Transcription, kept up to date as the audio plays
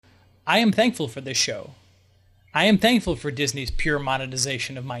I am thankful for this show. I am thankful for Disney's pure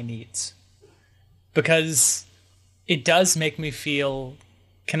monetization of my needs, because it does make me feel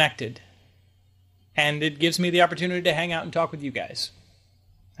connected, and it gives me the opportunity to hang out and talk with you guys,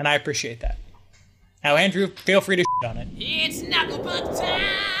 and I appreciate that. Now, Andrew, feel free to shit on it. It's Knuckle Puck time!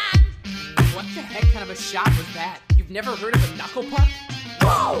 What the heck kind of a shot was that? You've never heard of a Knuckle Puck?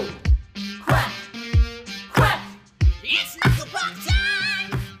 Whoa! Crack! Crack! It's Knuckle Puck time!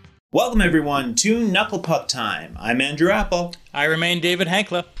 Welcome, everyone, to Knuckle Puck Time. I'm Andrew Apple. I remain David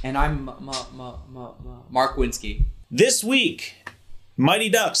Hankla. And I'm Mark Winsky. This week, Mighty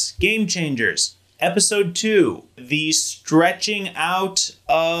Ducks Game Changers, Episode 2, the stretching out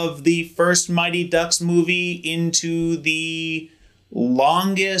of the first Mighty Ducks movie into the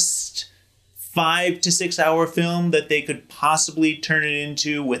longest 5 to 6 hour film that they could possibly turn it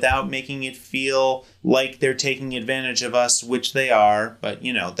into without making it feel like they're taking advantage of us, which they are. But,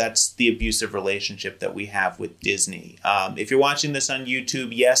 you know, that's the abusive relationship that we have with Disney. If you're watching this on YouTube,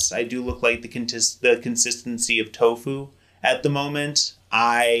 yes, I do look like the consistency of tofu at the moment.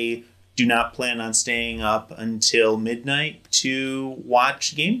 I do not plan on staying up until midnight to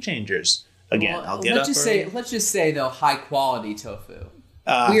watch Game Changers again. Well, I'll get up early. Let's just say, though, high quality tofu.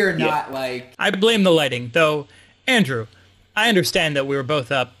 We are not like... I blame the lighting, though. Andrew, I understand that we were both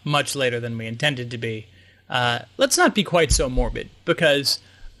up much later than we intended to be. Let's not be quite so morbid, because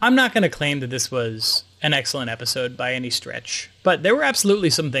I'm not going to claim that this was an excellent episode by any stretch, but there were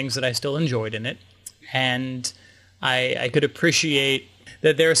absolutely some things that I still enjoyed in it, and I could appreciate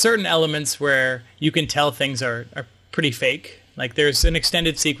that there are certain elements where you can tell things are pretty fake. Like, there's an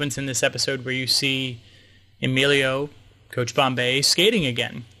extended sequence in this episode where you see Emilio, Coach Bombay, skating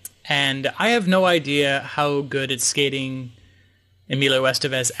again. And I have no idea how good at skating Emilio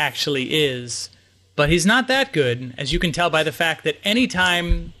Estevez actually is, but he's not that good, as you can tell by the fact that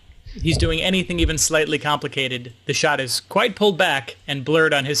anytime he's doing anything even slightly complicated, the shot is quite pulled back and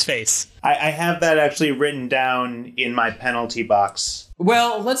blurred on his face. I have that actually written down in my penalty box.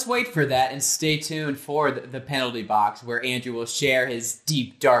 Well, let's wait for that and stay tuned for the penalty box, where Andrew will share his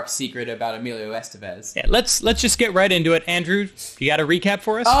deep, dark secret about Emilio Estevez. Yeah, let's just get right into it. Andrew, you got a recap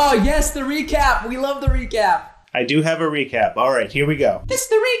for us? Oh, yes, the recap! We love the recap! I do have a recap. All right, here we go. This is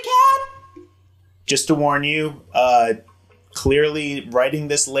the recap! Just to warn you, clearly writing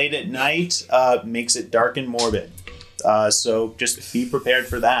this late at night makes it dark and morbid. So just be prepared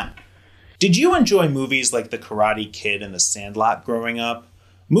for that. Did you enjoy movies like The Karate Kid and The Sandlot growing up?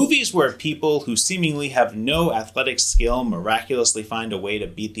 Movies where people who seemingly have no athletic skill miraculously find a way to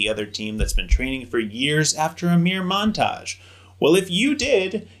beat the other team that's been training for years after a mere montage. Well, if you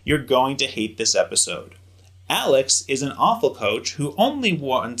did, you're going to hate this episode. Alex is an awful coach who only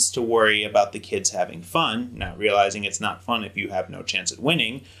wants to worry about the kids having fun, not realizing it's not fun if you have no chance at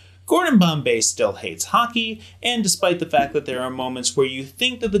winning. Gordon Bombay still hates hockey, and despite the fact that there are moments where you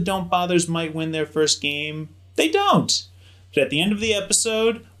think that the Don't Bothers might win their first game, they don't. But at the end of the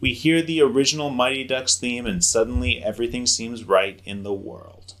episode, we hear the original Mighty Ducks theme, and suddenly everything seems right in the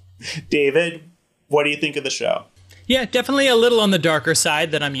world. David, what do you think of the show? Yeah, definitely a little on the darker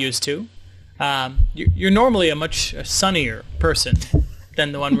side than I'm used to. You're normally a much sunnier person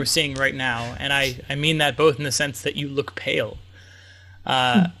than the one we're seeing right now, and I mean that both in the sense that you look pale.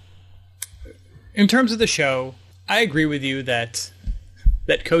 In terms of the show, I agree with you that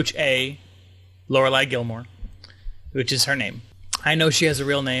Coach A, Lorelai Gilmore, which is her name, I know she has a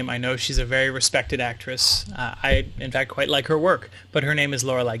real name. I know she's a very respected actress. I, in fact, quite like her work, but her name is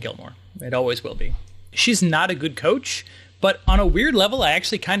Lorelai Gilmore. It always will be. She's not a good coach, but on a weird level, I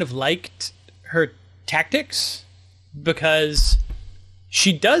actually kind of liked her tactics, because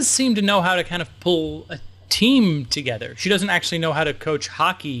she does seem to know how to kind of pull a team together. She doesn't actually know how to coach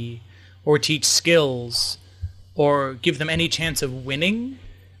hockey or teach skills or give them any chance of winning,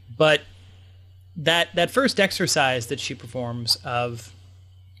 but that first exercise that she performs of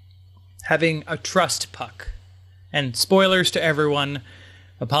having a trust puck, and spoilers to everyone,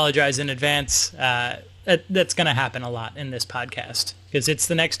 apologize in advance, that's going to happen a lot in this podcast, because it's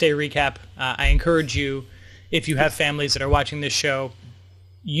the next day recap. I encourage you, if you have families that are watching this show,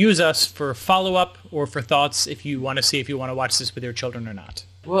 use us for follow-up or for thoughts if you want to see if you want to watch this with your children or not.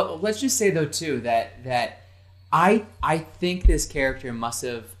 Well, let's just say, though, too, that I think this character must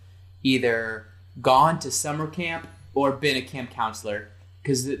have either gone to summer camp or been a camp counselor,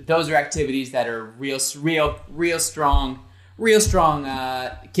 because those are activities that are real strong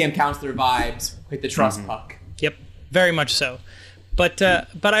camp counselor vibes with the trust puck. Yep, very much so. But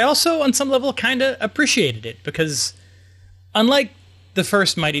I also, on some level, kind of appreciated it, because unlike the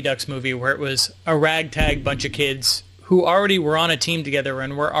first Mighty Ducks movie, where it was a ragtag bunch of kids who already were on a team together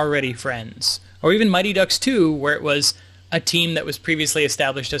and were already friends. Or even Mighty Ducks 2, where it was a team that was previously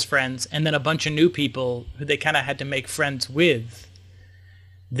established as friends, and then a bunch of new people who they kind of had to make friends with.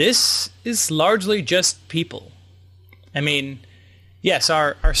 This is largely just people. I mean, yes,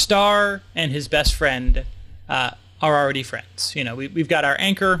 our star and his best friend are already friends. You know, we've got our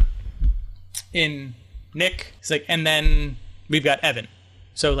anchor in Nick. It's like, and then we've got Evan.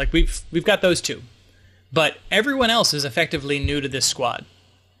 So like we've got those two. But everyone else is effectively new to this squad.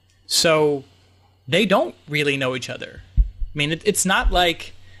 So they don't really know each other. I mean, it's not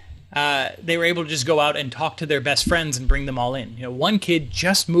like they were able to just go out and talk to their best friends and bring them all in. You know, one kid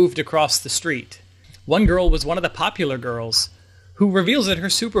just moved across the street. One girl was one of the popular girls who reveals that her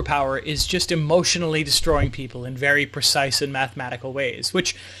superpower is just emotionally destroying people in very precise and mathematical ways,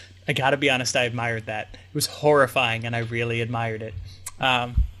 which, I gotta be honest, I admired that. It was horrifying, and I really admired it.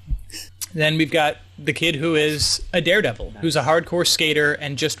 Then we've got the kid who is a daredevil, who's a hardcore skater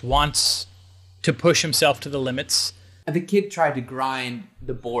and just wants to push himself to the limits. The kid tried to grind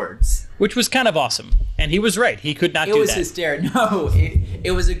the boards, which was kind of awesome. And he was right. He could not do that. It was hysterical. No,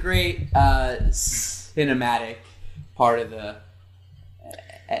 it was a great cinematic part of the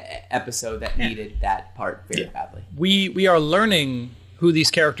episode that needed that part very badly. We are learning who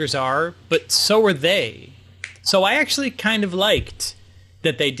these characters are, but so are they. So I actually kind of liked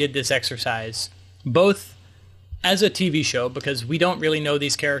that they did this exercise, both as a TV show, because we don't really know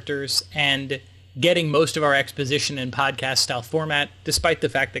these characters, and getting most of our exposition in podcast-style format, despite the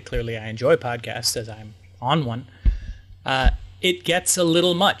fact that clearly I enjoy podcasts, as I'm on one. It gets a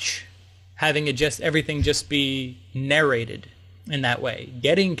little much, having everything just be narrated in that way.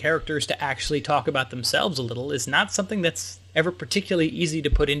 Getting characters to actually talk about themselves a little is not something that's ever particularly easy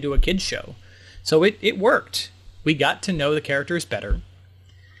to put into a kid's show. So it worked. We got to know the characters better,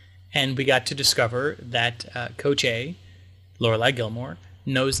 and we got to discover that Coach A, Lorelai Gilmore,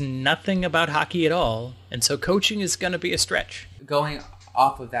 knows nothing about hockey at all, and so coaching is going to be a stretch. Going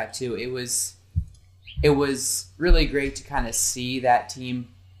off of that too, it was really great to kind of see that team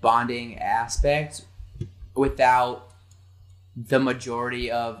bonding aspect without the majority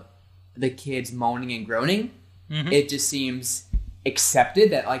of the kids moaning and groaning. Mm-hmm. It just seems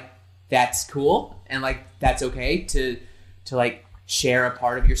accepted that like that's cool and like that's okay to like share a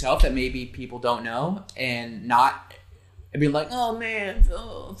part of yourself that maybe people don't know, and not and be like, oh man,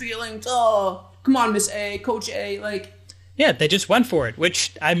 feelings, come on, Miss A, Coach A, like. Yeah, they just went for it,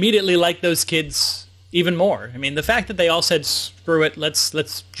 which I immediately liked those kids even more. I mean, the fact that they all said, screw it,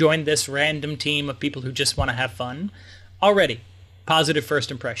 let's join this random team of people who just want to have fun, already, positive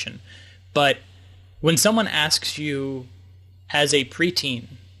first impression. But when someone asks you as a preteen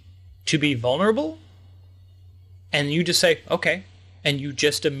to be vulnerable, and you just say, okay, and you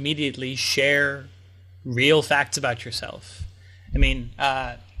just immediately share real facts about yourself. I mean,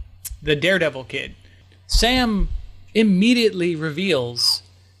 the Daredevil kid, Sam immediately reveals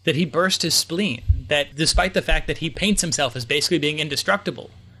that he burst his spleen, that despite the fact that he paints himself as basically being indestructible,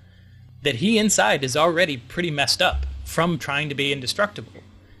 that he inside is already pretty messed up from trying to be indestructible.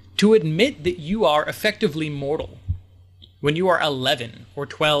 To admit that you are effectively mortal when you are 11 or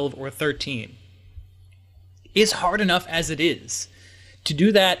 12 or 13 is hard enough as it is. To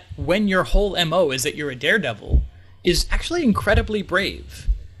do that when your whole MO is that you're a daredevil is actually incredibly brave.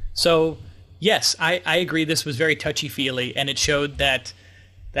 So, yes, I agree this was very touchy-feely, and it showed that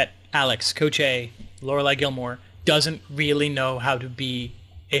Alex, Coach A, Lorelai Gilmore, doesn't really know how to be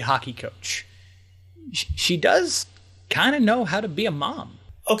a hockey coach. She does kind of know how to be a mom.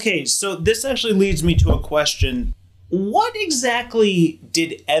 Okay, so this actually leads me to a question. What exactly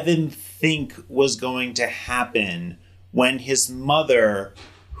did Evan think was going to happen when his mother,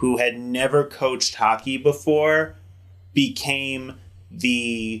 who had never coached hockey before, became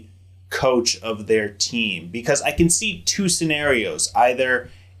the coach of their team? Because I can see two scenarios. Either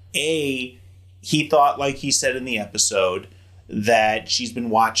A, he thought, like he said in the episode, that she's been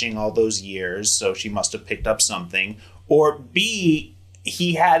watching all those years, so she must have picked up something. Or B,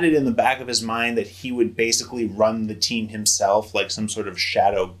 he had it in the back of his mind that he would basically run the team himself, like some sort of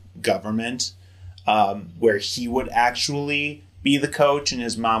shadow government, where he would actually be the coach and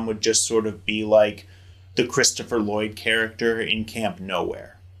his mom would just sort of be like the Christopher Lloyd character in Camp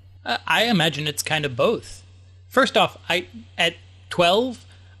Nowhere. I imagine it's kind of both. First off, at 12,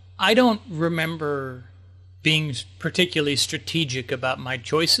 I don't remember being particularly strategic about my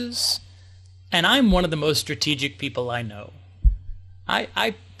choices, and I'm one of the most strategic people I know.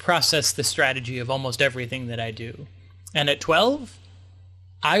 I process the strategy of almost everything that I do. And at 12,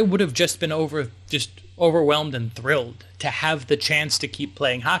 I would have just been overwhelmed and thrilled to have the chance to keep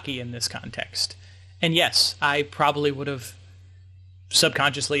playing hockey in this context. And yes, I probably would have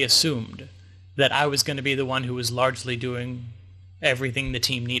subconsciously assumed that I was going to be the one who was largely doing everything the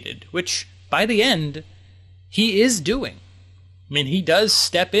team needed, which by the end, he is doing. I mean, he does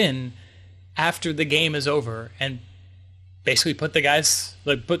step in after the game is over and basically put the guys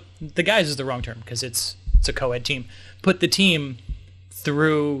is the wrong term because it's a co-ed team, put the team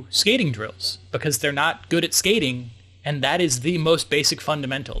through skating drills because they're not good at skating, and that is the most basic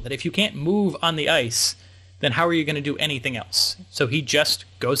fundamental, that if you can't move on the ice, then how are you going to do anything else? So he just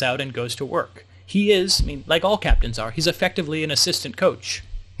goes out and goes to work. He is, I mean, like all captains are, he's effectively an assistant coach.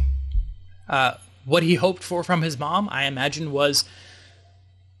 What he hoped for from his mom, I imagine, was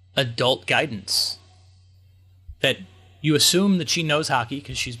adult guidance. That you assume that she knows hockey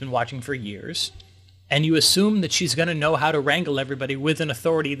because she's been watching for years, and you assume that she's going to know how to wrangle everybody with an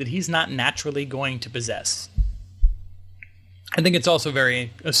authority that he's not naturally going to possess. I think it's also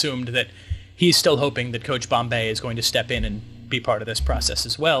very assumed that he's still hoping that Coach Bombay is going to step in and be part of this process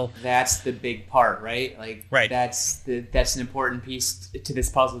as well. That's the big part, right? Like, right. That's an important piece to this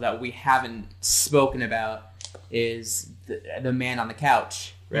puzzle that we haven't spoken about is the man on the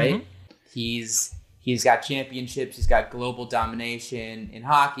couch, right? Mm-hmm. He's got championships, he's got global domination in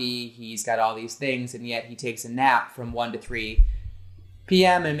hockey, he's got all these things, and yet he takes a nap from 1 to 3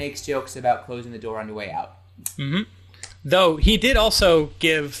 p.m. and makes jokes about closing the door on your way out. Mm-hmm. Though he did also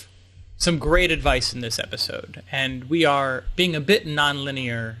give some great advice in this episode, and we are being a bit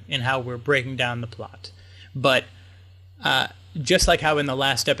nonlinear in how we're breaking down the plot. But just like how in the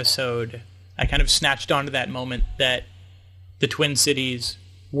last episode, I kind of snatched onto that moment that the Twin Cities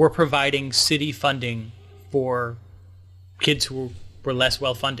were providing city funding for kids who were less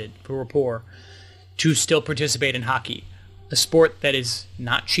well-funded, who were poor, to still participate in hockey, a sport that is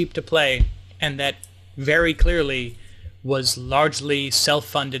not cheap to play, and that very clearly was largely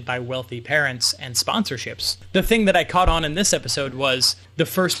self-funded by wealthy parents and sponsorships. The thing that I caught on in this episode was the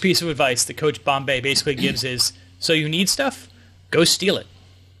first piece of advice that Coach Bombay basically gives is, so you need stuff? Go steal it.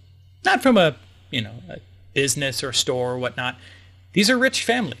 Not from a business or store or whatnot. These are rich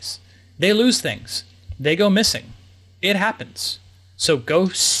families. They lose things. They go missing. It happens. So go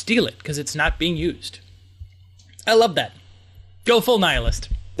steal it because it's not being used. I love that. Go full nihilist.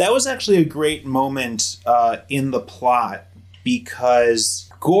 That was actually a great moment in the plot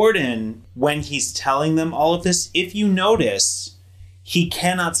because Gordon, when he's telling them all of this, if you notice, he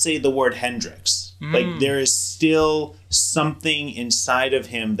cannot say the word Hendrix. Like, there is still something inside of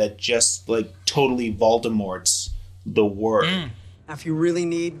him that just, like, totally Voldemort's the word. Now, if you really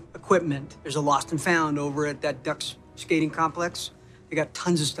need equipment, there's a Lost and Found over at that Ducks skating complex. They got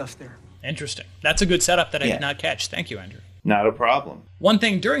tons of stuff there. Interesting. That's a good setup that I did not catch. Thank you, Andrew. Not a problem. One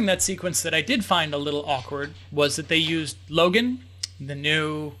thing during that sequence that I did find a little awkward was that they used Logan, the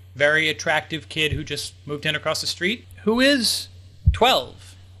new, very attractive kid who just moved in across the street, who is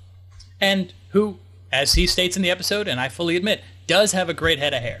 12, and who, as he states in the episode, and I fully admit, does have a great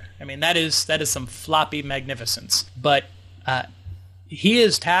head of hair. I mean, that is some floppy magnificence. But he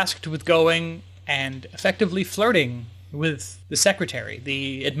is tasked with going and effectively flirting with the secretary,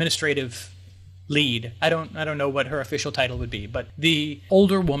 the administrative lead. I don't know what her official title would be, but the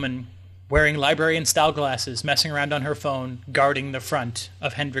older woman wearing librarian-style glasses, messing around on her phone, guarding the front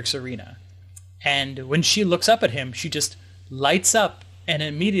of Hendrix Arena. And when she looks up at him, she just lights up, and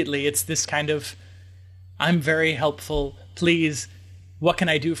immediately it's this kind of, I'm very helpful, please, what can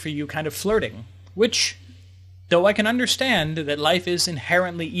I do for you kind of flirting, which, though I can understand that life is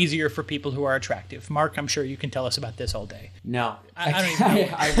inherently easier for people who are attractive. Mark, I'm sure you can tell us about this all day. No. I don't even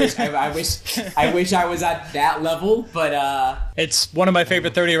know. I wish I was at that level, but it's one of my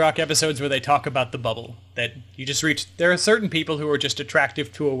favorite 30 Rock episodes where they talk about the bubble, that you just reach. There are certain people who are just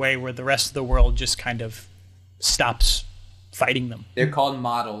attractive to a way where the rest of the world just kind of stops fighting them. They're called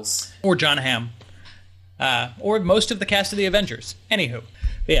models. Or John Hamm. Or most of the cast of the Avengers. Anywho.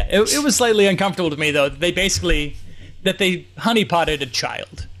 Yeah, it was slightly uncomfortable to me, though, that they honeypotted a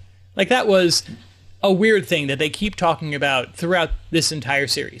child. Like, that was a weird thing that they keep talking about throughout this entire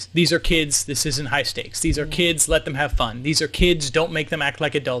series. These are kids, this isn't high stakes. These are kids, let them have fun. These are kids, don't make them act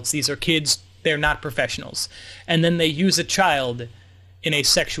like adults. These are kids, they're not professionals. And then they use a child in a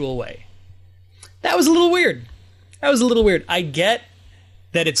sexual way. That was a little weird. I get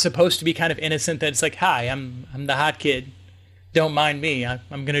that it's supposed to be kind of innocent, that it's like, hi, I'm the hot kid. Don't mind me. I'm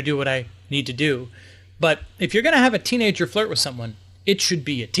going to do what I need to do. But if you're going to have a teenager flirt with someone, it should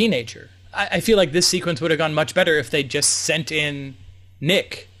be a teenager. I feel like this sequence would have gone much better if they just sent in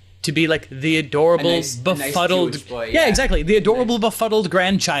Nick to be like the adorable, befuddled... nice boy, yeah, exactly. The adorable, befuddled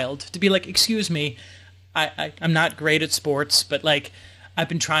grandchild. To be like, excuse me, I'm not great at sports, but like, I've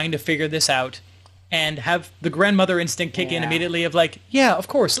been trying to figure this out. and have the grandmother instinct kick in immediately of like, yeah, of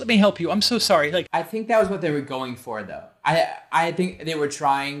course, let me help you. I'm so sorry. Like, I think that was what they were going for, though. I think they were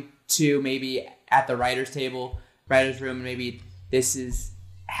trying to maybe at the writer's room, maybe this is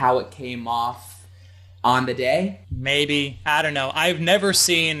how it came off on the day. Maybe. I don't know. I've never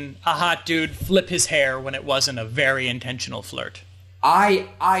seen a hot dude flip his hair when it wasn't a very intentional flirt. I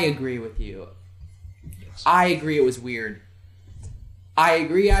agree with you. I agree it was weird. I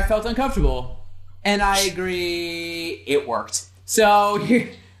agree I felt uncomfortable. And I agree it worked. So,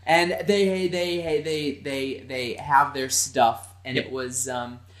 and they have their stuff, and it was,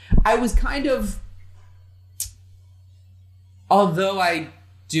 I was kind of, although I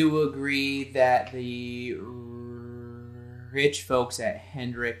do agree that the rich folks at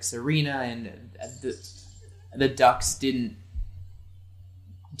Hendricks Arena and the Ducks didn't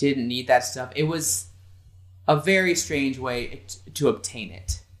need that stuff. It was a very strange way to obtain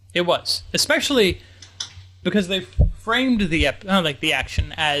it. It was, especially because they framed the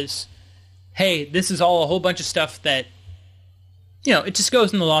action as, hey, this is all a whole bunch of stuff that, it just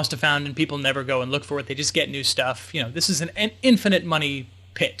goes in the lost and found, and people never go and look for it. They just get new stuff. This is an infinite money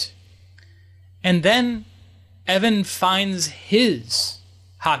pit. And then Evan finds his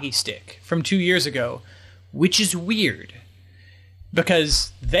hockey stick from 2 years ago, which is weird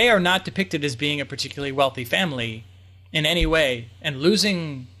because they are not depicted as being a particularly wealthy family in any way, and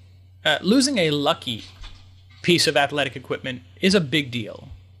losing a lucky piece of athletic equipment is a big deal.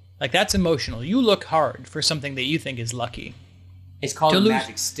 Like, that's emotional. You look hard for something that you think is lucky. It's called a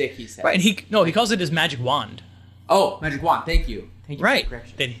magic stick, he says. Right, and he calls it his magic wand. Oh, magic wand. Thank you. Right.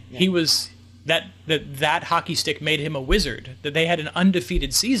 That he was that hockey stick made him a wizard. That they had an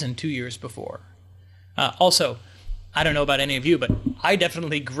undefeated season 2 years before. Also, I don't know about any of you, but I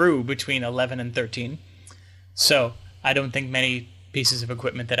definitely grew between 11 and 13. So I don't think many pieces of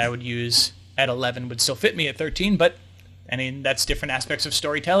equipment that I would use at 11 would still fit me at 13, but I mean, that's different aspects of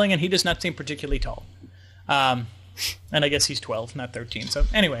storytelling, and he does not seem particularly tall. And I guess he's 12, not 13. So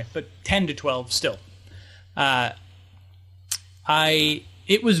anyway, but 10 to 12 still. That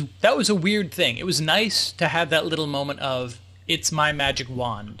was a weird thing. It was nice to have that little moment of, it's my magic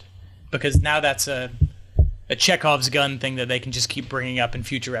wand, because now that's a Chekhov's gun thing that they can just keep bringing up in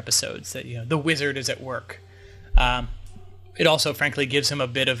future episodes, that the wizard is at work. It also, frankly, gives him a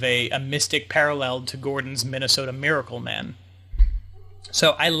bit of a mystic parallel to Gordon's Minnesota Miracle Man.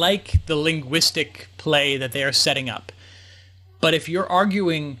 So I like the linguistic play that they are setting up. But if you're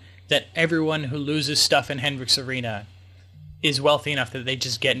arguing that everyone who loses stuff in Hendricks Arena is wealthy enough that they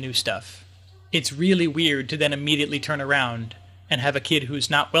just get new stuff, it's really weird to then immediately turn around and have a kid who's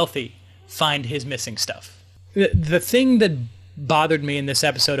not wealthy find his missing stuff. The thing that bothered me in this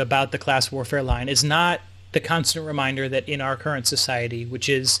episode about the class warfare line is not the constant reminder that in our current society, which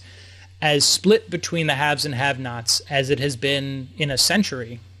is as split between the haves and have-nots as it has been in a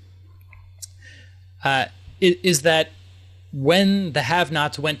century, is that when the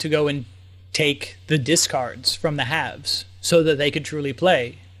have-nots went to go and take the discards from the haves so that they could truly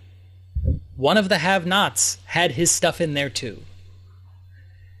play, one of the have-nots had his stuff in there too.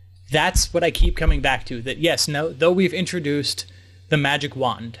 That's what I keep coming back to, that yes, though we've introduced the magic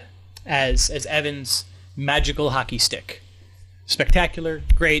wand as Evan's magical hockey stick. Spectacular,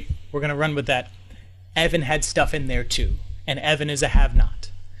 great, we're going to run with that. Evan had stuff in there too, and Evan is a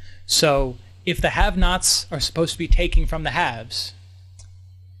have-not. So if the have-nots are supposed to be taking from the haves,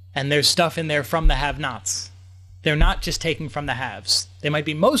 and there's stuff in there from the have-nots, they're not just taking from the haves. They might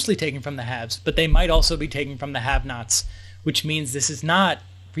be mostly taking from the haves, but they might also be taking from the have-nots, which means this is not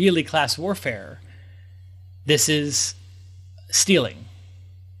really class warfare. This is stealing.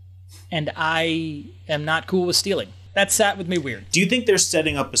 And I am not cool with stealing. That sat with me weird. Do you think they're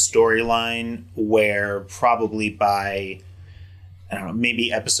setting up a storyline where probably by, I don't know,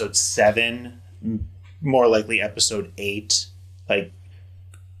 maybe episode 7, more likely episode 8, like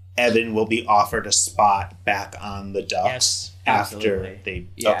Evan will be offered a spot back on the Ducks after they...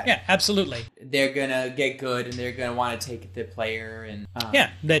 Yeah, absolutely. They're going to get good and they're going to want to take the player. And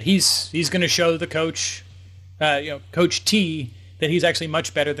that he's going to show the coach, Coach T, that he's actually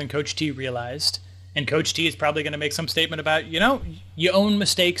much better than Coach T realized. And Coach T is probably going to make some statement about, you own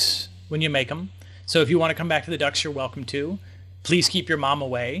mistakes when you make them. So if you want to come back to the Ducks, you're welcome to. Please keep your mom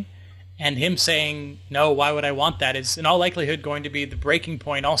away. And him saying, no, why would I want that, is in all likelihood going to be the breaking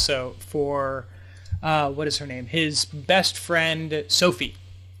point also for, what is her name? His best friend, Sophie.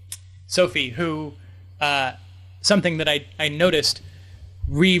 Sophie, who, something that I noticed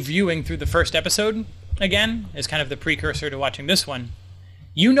reviewing through the first episode, again, is kind of the precursor to watching this one.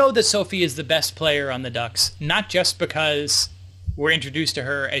 You know that Sophie is the best player on the Ducks, not just because we're introduced to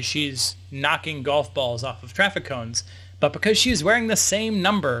her as she's knocking golf balls off of traffic cones, but because she's wearing the same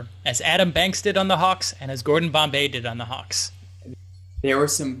number as Adam Banks did on the Hawks and as Gordon Bombay did on the Hawks. There were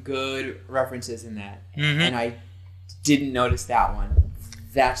some good references in that, and I didn't notice that one.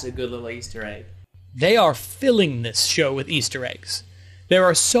 That's a good little Easter egg. They are filling this show with Easter eggs. There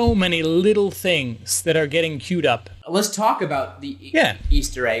are so many little things that are getting queued up. Let's talk about the Yeah.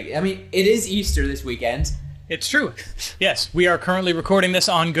 Easter egg. I mean, it is Easter this weekend. It's true. Yes, we are currently recording this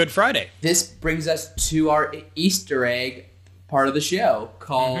on Good Friday. This brings us to our Easter egg part of the show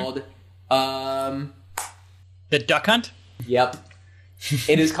called, The Duck Hunt? Yep.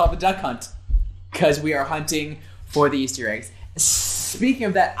 It is called the Duck Hunt because we are hunting for the Easter eggs. Speaking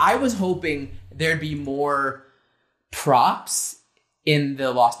of that, I was hoping there'd be more props in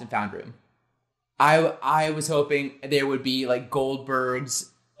the Lost and Found room. I was hoping there would be like Goldberg's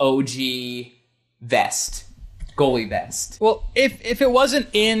OG vest, goalie vest. Well, if it wasn't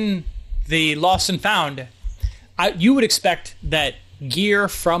in the Lost and Found, you would expect that gear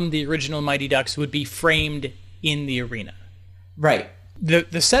from the original Mighty Ducks would be framed in the arena. Right.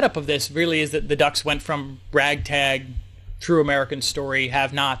 The setup of this really is that the Ducks went from ragtag, true American story,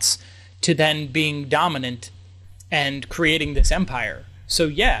 have-nots, to then being dominant and creating this empire. So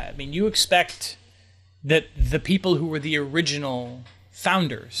yeah, I mean, you expect that the people who were the original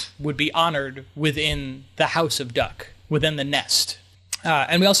founders would be honored within the House of Duck, within the nest.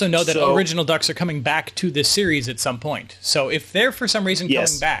 And we also know that original Ducks are coming back to this series at some point. So if they're for some reason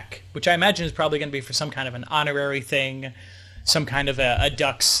coming back, which I imagine is probably going to be for some kind of an honorary thing, some kind of a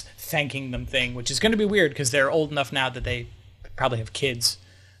Ducks thanking them thing, which is going to be weird because they're old enough now that they probably have kids.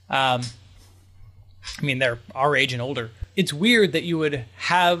 I mean, they're our age and older. It's weird that you would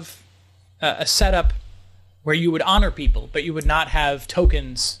have a setup where you would honor people, but you would not have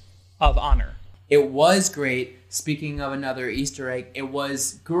tokens of honor. It was great. Speaking of another Easter egg, it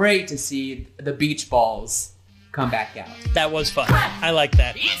was great to see the beach balls come back out. That was fun. I like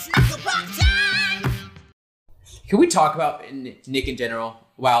that. It's Knucklepuck time! Can we talk about Nick in general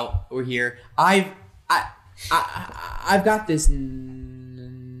while we're here? I've got this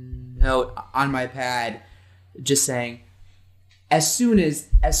note on my pad just saying, as soon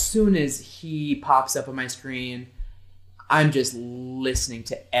as he pops up on my screen, I'm just listening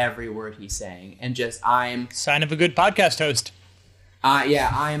to every word he's saying, and I'm Sign of a good podcast host.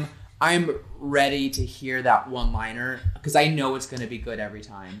 I'm ready to hear that one-liner because I know it's going to be good every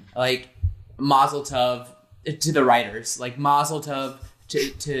time. Like Mazel Tov to the writers, like Mazel Tov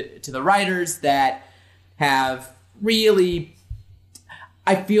to the writers that have really.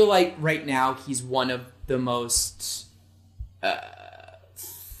 I feel like right now he's one of the most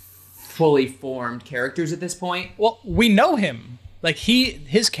fully formed characters at this point. Well, we know him. Like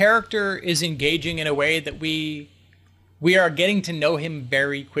his character is engaging in a way that we are getting to know him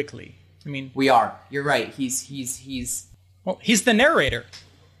very quickly. I mean, we are. You're right. He's the narrator.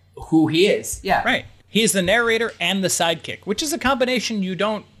 Who he is. Yeah. Right. He is the narrator and the sidekick, which is a combination you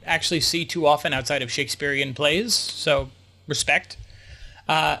don't actually see too often outside of Shakespearean plays. So respect.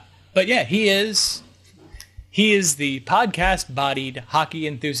 But yeah, he is the podcast-bodied,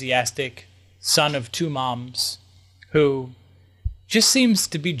 hockey-enthusiastic son of two moms who just seems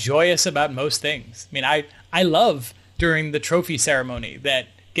to be joyous about most things. I mean, I love during the trophy ceremony that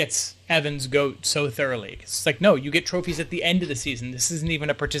gets Evan's goat so thoroughly. It's like, no, you get trophies at the end of the season. This isn't even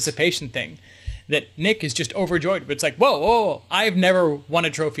a participation thing. That Nick is just overjoyed. But it's like, whoa, I've never won a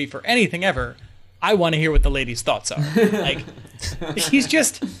trophy for anything ever. I want to hear what the ladies' thoughts are. Like, he's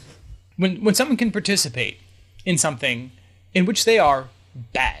just... When someone can participate in something in which they are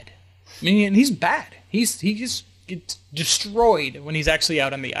bad. I mean, and he's bad. He just gets destroyed when he's actually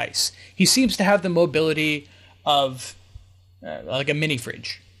out on the ice. He seems to have the mobility of like a mini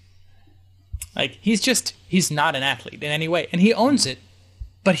fridge. Like, he's not an athlete in any way. And he owns it,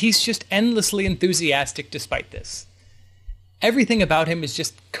 but he's just endlessly enthusiastic despite this. Everything about him is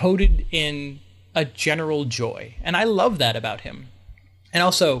just coated in a general joy. And I love that about him. And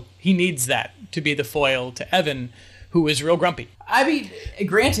also, he needs that to be the foil to Evan, who is real grumpy. I mean,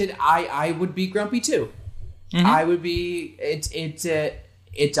 granted, I would be grumpy too. Mm-hmm. I would be. It's a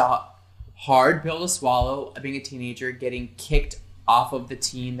hard pill to swallow. Being a teenager, getting kicked off of the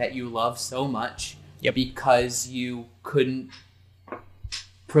team that you love so much, because you couldn't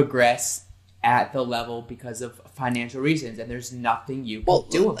progress at the level because of financial reasons, and there's nothing you can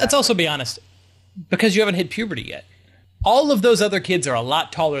do about it. Let's also be honest, because you haven't hit puberty yet. All of those other kids are a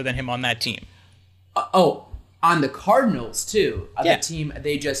lot taller than him on that team. On the Cardinals too. The team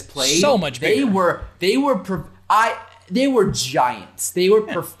they just played so much bigger. they were giants. They were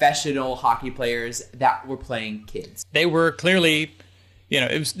professional hockey players that were playing kids. They were clearly,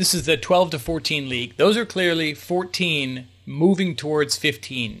 this is the 12 to 14 league. Those are clearly 14 moving towards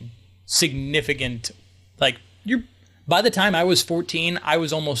 15. Significant. By the time I was 14, I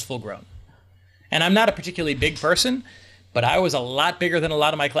was almost full grown. And I'm not a particularly big person, but I was a lot bigger than a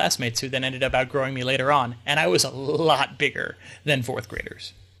lot of my classmates who then ended up outgrowing me later on. And I was a lot bigger than fourth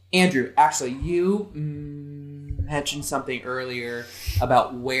graders. Andrew, actually, you mentioned something earlier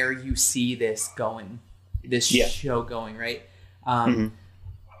about where you see this going, this show going, right?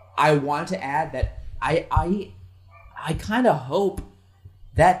 I want to add that I kind of hope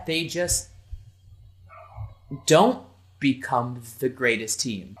that they just don't become the greatest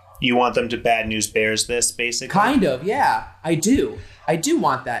team. You want them to Bad News Bears this, basically? Kind of, yeah. I do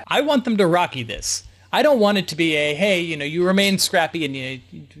want that. I want them to Rocky this. I don't want it to be hey, you remain scrappy and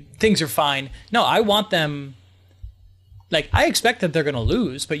things are fine. No, I want them, I expect that they're going to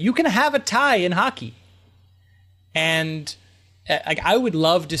lose, but you can have a tie in hockey. And I would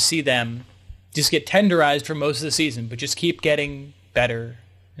love to see them just get tenderized for most of the season, but just keep getting better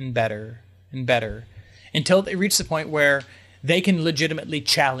and better and better until they reach the point where they can legitimately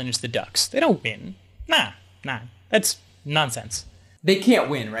challenge the Ducks. They don't win. Nah, that's nonsense. They can't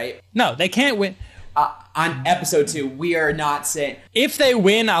win, right? No, they can't win. On episode 2, we are not saying... If they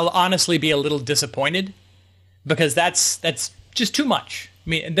win, I'll honestly be a little disappointed because that's just too much. I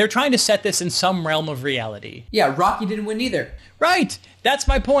mean, they're trying to set this in some realm of reality. Yeah, Rocky didn't win either. Right. That's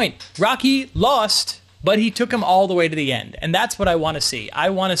my point. Rocky lost, but he took him all the way to the end. And that's what I want to see. I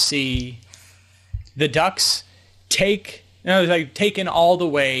want to see the Ducks taken all the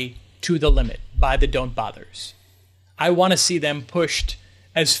way to the limit by the Don't Bothers. I want to see them pushed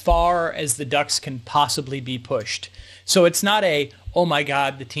as far as the Ducks can possibly be pushed. So it's not oh my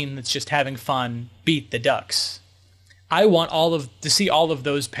God, the team that's just having fun beat the Ducks. I want to see all of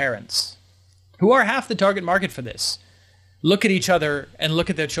those parents, who are half the target market for this, look at each other and look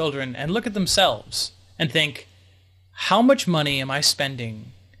at their children and look at themselves and think, how much money am I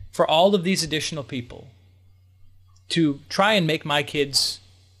spending for all of these additional people to try and make my kids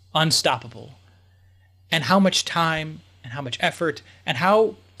unstoppable? And how much time and how much effort and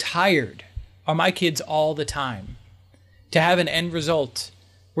how tired are my kids all the time to have an end result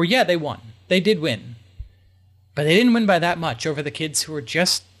where, yeah, they won. They did win. But they didn't win by that much over the kids who were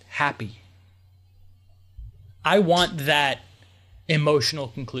just happy. I want that emotional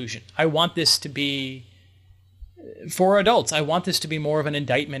conclusion. I want this to be, for adults, I want this to be more of an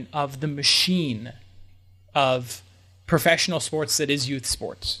indictment of the machine of professional sports that is youth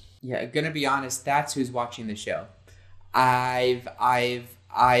sports. Yeah, gonna be honest, that's who's watching the show. I've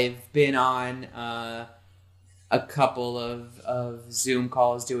been on a couple of Zoom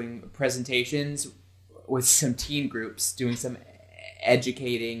calls doing presentations with some teen groups, doing some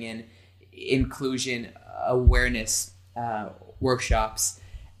educating and inclusion awareness workshops,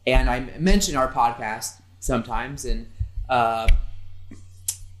 and I mention our podcast sometimes, and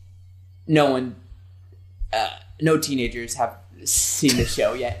no teenagers have seen the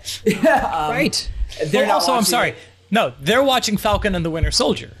show yet. Right. They're also, I'm sorry. No, they're watching Falcon and the Winter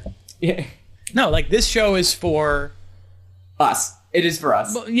Soldier. Yeah. No, this show is for us. It is for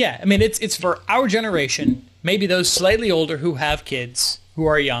us. Well, yeah, I mean, it's for our generation, maybe those slightly older who have kids, who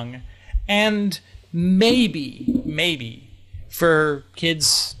are young, and maybe for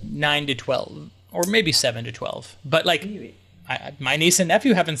kids 9 to 12, or maybe 7 to 12. But, my niece and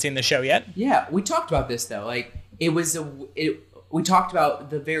nephew haven't seen the show yet. Yeah, we talked about this, though. We talked about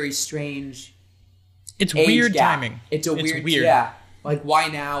the very strange... It's weird gap. timing. It's weird. Yeah. Why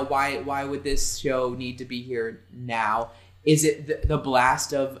now? Why would this show need to be here now? Is it the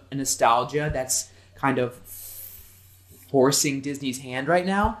blast of nostalgia that's kind of forcing Disney's hand right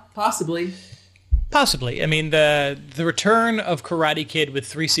now? Possibly. I mean, the return of Karate Kid with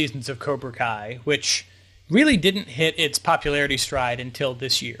 3 seasons of Cobra Kai, which really didn't hit its popularity stride until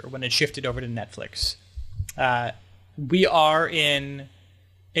this year when it shifted over to Netflix. We are in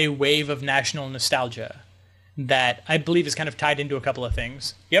a wave of national nostalgia that I believe is kind of tied into a couple of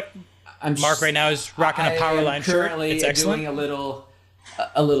things. Yep. Mark right now is rocking a Powerline shirt. It's excellent. Doing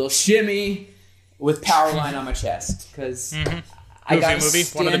a little shimmy with Powerline on my chest because I got movie,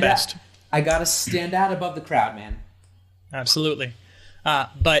 one of the best. I gotta stand out above the crowd, man. Absolutely.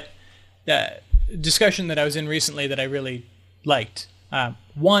 But discussion that I was in recently that I really liked.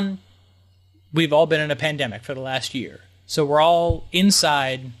 One, we've all been in a pandemic for the last year. So we're all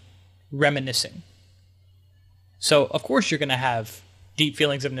inside reminiscing. So, of course, you're going to have deep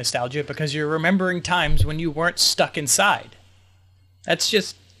feelings of nostalgia because you're remembering times when you weren't stuck inside. That's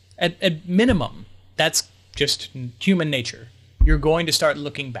just, at minimum, that's just human nature. You're going to start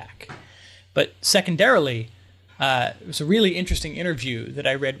looking back. But secondarily, it was a really interesting interview that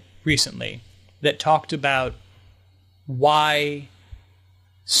I read recently that talked about why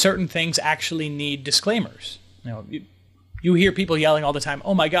certain things actually need disclaimers. You hear people yelling all the time,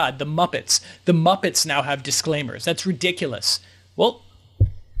 "Oh my God, the Muppets! The Muppets now have disclaimers. That's ridiculous." Well,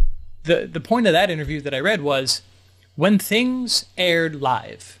 the point of that interview that I read was when things aired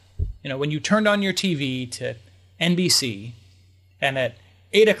live, when you turned on your TV to NBC and at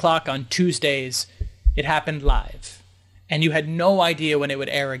 8 o'clock on Tuesdays, it happened live and you had no idea when it would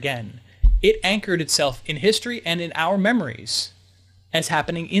air again, it anchored itself in history and in our memories as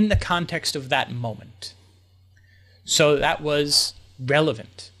happening in the context of that moment. So that was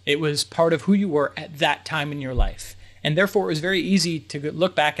relevant. It was part of who you were at that time in your life. And therefore, it was very easy to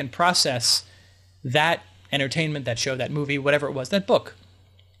look back and process that entertainment, that show, that movie, whatever it was, that book,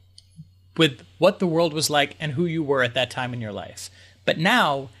 with what the world was like and who you were at that time in your life. But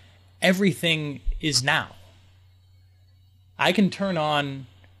now, everything is now. I can turn on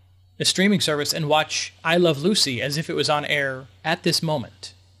a streaming service and watch I Love Lucy as if it was on air at this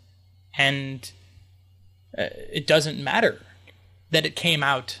moment. And it doesn't matter that it came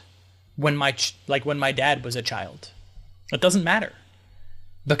out when my dad was a child. It doesn't matter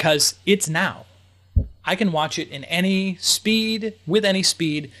because it's now. I can watch it in any speed, with any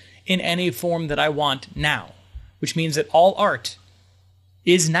speed, in any form that I want now, which means that all art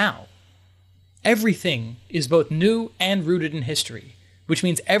is now. Everything is both new and rooted in history, which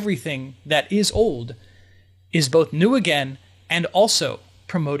means everything that is old is both new again and also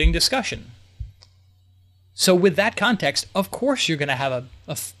promoting discussion. So with that context, of course you're going to have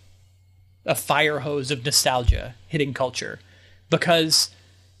a fire hose of nostalgia hitting culture because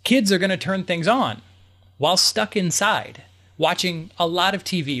kids are going to turn things on while stuck inside, watching a lot of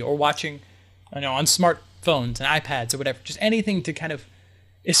TV or watching, on smartphones and iPads or whatever, just anything to kind of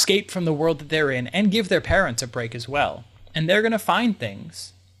escape from the world that they're in and give their parents a break as well. And they're going to find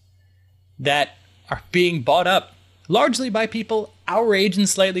things that are being bought up largely by people our age and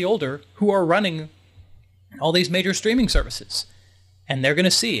slightly older who are running all these major streaming services. And they're going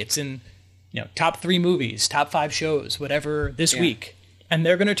to see it's in, top 3 movies, top 5 shows, whatever this week. And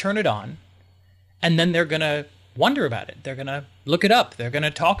they're going to turn it on. And then they're going to wonder about it. They're going to look it up. They're going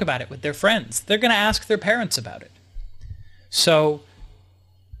to talk about it with their friends. They're going to ask their parents about it. So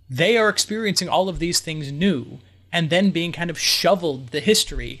they are experiencing all of these things new and then being kind of shoveled the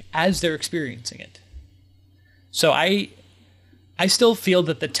history as they're experiencing it. So I still feel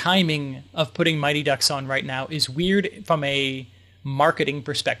that the timing of putting Mighty Ducks on right now is weird from a marketing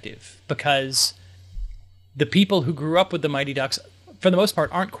perspective because the people who grew up with the Mighty Ducks, for the most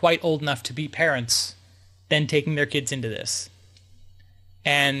part, aren't quite old enough to be parents then taking their kids into this.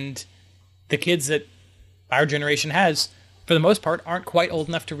 And the kids that our generation has, for the most part, aren't quite old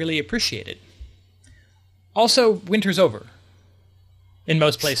enough to really appreciate it. Also, winter's over in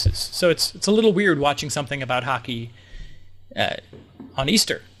most places. So it's a little weird watching something about hockey on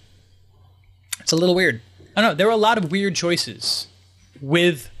Easter. It's a little weird. I don't know. There were a lot of weird choices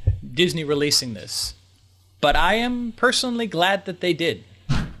with Disney releasing this. But I am personally glad that they did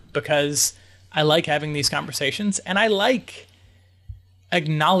because I like having these conversations and I like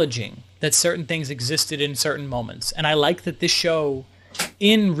acknowledging that certain things existed in certain moments. And I like that this show,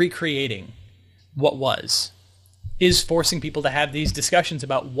 in recreating what was, is forcing people to have these discussions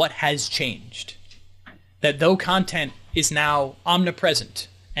about what has changed. That though content is now omnipresent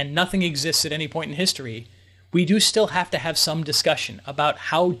and nothing exists at any point in history, we do still have to have some discussion about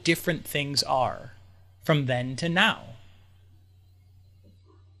how different things are from then to now.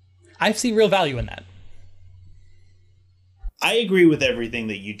 I see real value in that. I agree with everything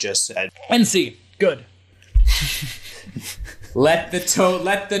that you just said. NC, good. Let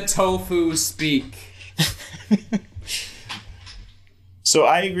the tofu speak. So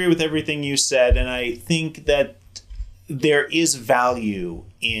I agree with everything you said, and I think that there is value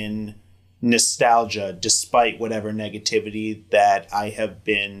in nostalgia despite whatever negativity that I have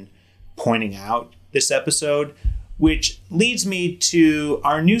been pointing out this episode, which leads me to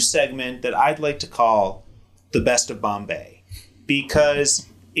our new segment that I'd like to call The Best of Bombay. Because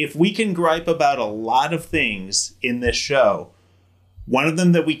if we can gripe about a lot of things in this show, one of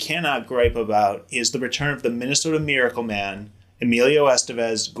them that we cannot gripe about is the return of the Minnesota Miracle Man, Emilio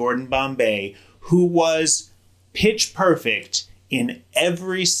Estevez, Gordon Bombay, who was pitch perfect in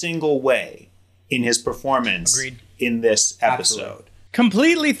every single way in his performance. Agreed. In this episode. Absolutely.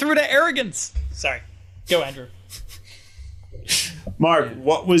 Completely through to arrogance. Sorry. Go, Andrew. Mark,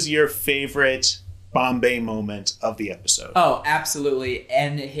 what was your favorite Bombay moment of the episode? Oh, absolutely.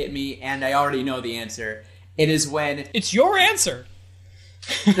 And it hit me, and I already know the answer. It is when It's your answer.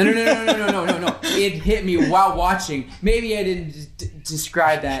 No. It hit me while watching. Maybe I didn't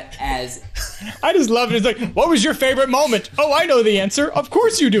describe that as. I just love it. It's like, what was your favorite moment? Oh, I know the answer. Of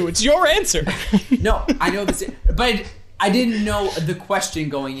course you do. It's your answer. No, I know this, but I didn't know the question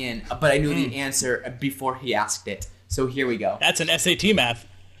going in, but I knew the answer before he asked it. So here we go. That's an SAT math.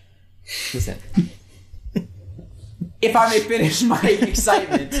 Listen. If I may finish my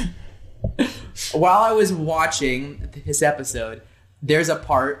excitement. While I was watching this episode, there's a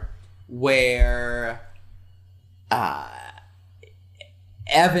part where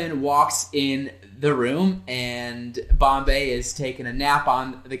Evan walks in the room and Bombay is taking a nap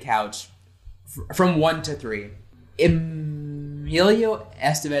on the couch from 1 to 3. Emilio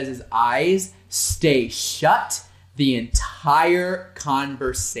Estevez's eyes stay shut the entire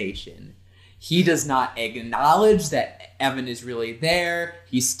conversation. He does not acknowledge that Evan is really there.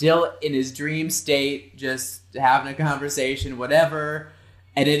 He's still in his dream state, just having a conversation, whatever.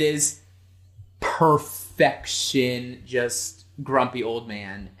 And it is perfection, just grumpy old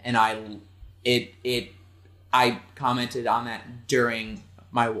man. And I commented on that during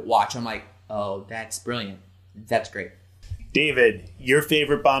my watch. I'm like, oh, that's brilliant. That's great. David, your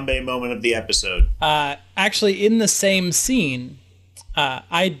favorite Bombay moment of the episode? Actually, in the same scene,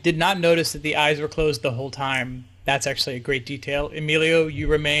 I did not notice that the eyes were closed the whole time. That's actually a great detail. Emilio, you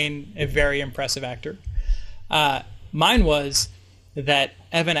remain a very impressive actor. Mine was that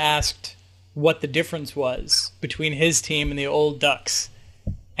Evan asked what the difference was between his team and the old Ducks.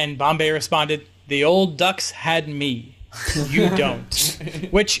 And Bombay responded, the old Ducks had me. You don't.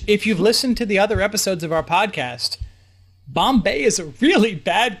 Which, if you've listened to the other episodes of our podcast, Bombay is a really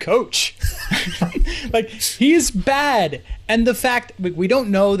bad coach. Like, he's bad. And the fact, we don't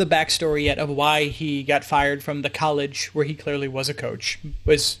know the backstory yet of why he got fired from the college where he clearly was a coach,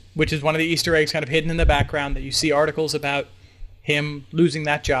 which is one of the Easter eggs kind of hidden in the background that you see articles about him losing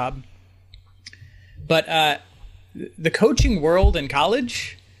that job. But the coaching world in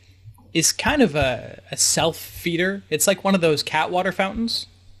college is kind of a self-feeder. It's like one of those cat water fountains.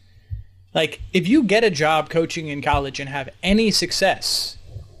 Like, if you get a job coaching in college and have any success,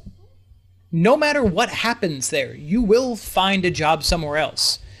 no matter what happens there, you will find a job somewhere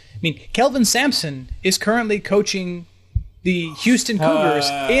else. I mean, Kelvin Sampson is currently coaching the Houston Cougars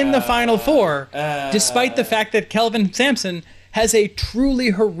in the Final Four, despite the fact that Kelvin Sampson has a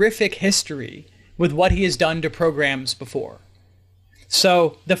truly horrific history with what he has done to programs before.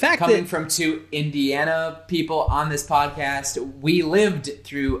 So the fact Coming that from two Indiana people on this podcast, we lived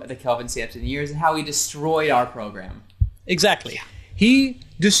through the Kelvin Sampson years and how he destroyed our program. Exactly. He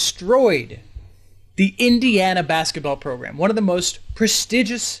destroyed the Indiana basketball program, one of the most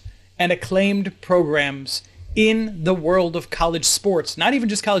prestigious and acclaimed programs in the world of college sports. Not even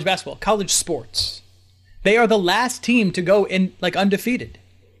just college basketball, college sports. They are the last team to go in like undefeated.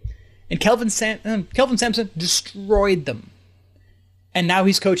 And Kelvin Sampson destroyed them. And now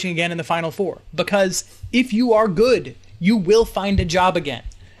he's coaching again in the Final Four. Because if you are good, you will find a job again.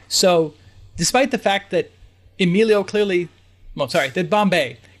 So, despite the fact that that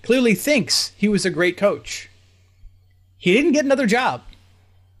Bombay clearly thinks he was a great coach, he didn't get another job.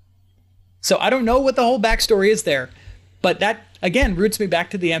 So I don't know what the whole backstory is there. But that, again, roots me back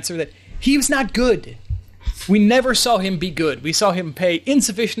to the answer that he was not good. We never saw him be good. We saw him pay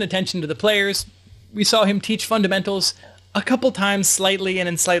insufficient attention to the players. We saw him teach fundamentals a couple times slightly and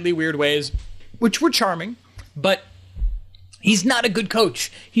in slightly weird ways, which were charming, but he's not a good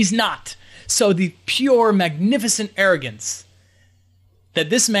coach. He's not. So the pure, magnificent arrogance that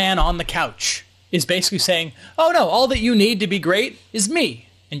this man on the couch is basically saying, oh no, all that you need to be great is me,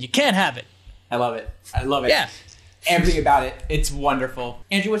 and you can't have it. I love it. I love it. Yeah. Everything about it. It's wonderful.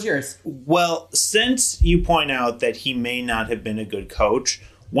 Andrew, what's yours? Well, since you point out that he may not have been a good coach,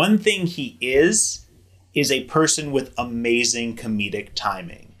 one thing he is a person with amazing comedic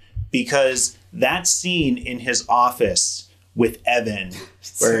timing. Because that scene in his office with Evan,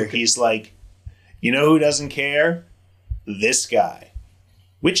 where he's like, you know who doesn't care? This guy.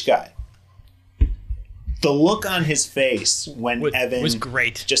 Which guy? The look on his face when Evan was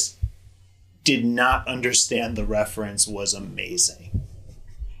great. Just did not understand the reference was amazing.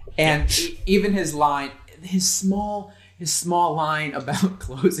 And even his line, his small line about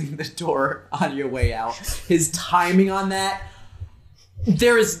closing the door on your way out, his timing on that,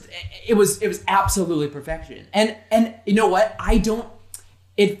 it was absolutely perfection. And you know what?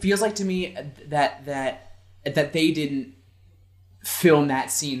 It feels like to me that they didn't film that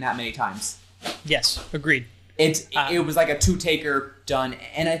scene that many times. Yes, agreed. It was like a two-taker done.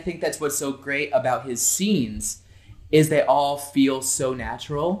 And I think that's what's so great about his scenes is they all feel so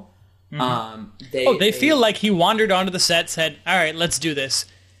natural. They feel like he wandered onto the set, said, all right, let's do this.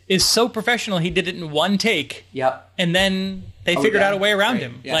 Is so professional, he did it in one take. Yep. And then they figured out a way around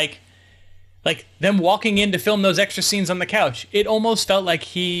him. Yeah. Like them walking in to film those extra scenes on the couch. It almost felt like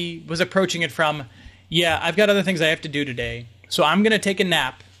he was approaching it from, yeah, I've got other things I have to do today, so I'm going to take a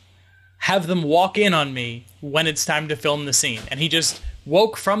nap, have them walk in on me when it's time to film the scene. And he just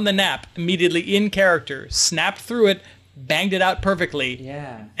woke from the nap immediately in character, snapped through it, banged it out perfectly.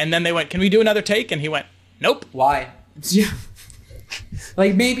 Yeah. And then they went, can we do another take? And he went, nope. Why? Yeah.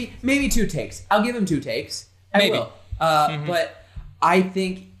 Like maybe 2 takes. I'll give him 2 takes. I will. But I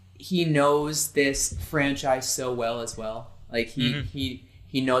think he knows this franchise so well as well. Like he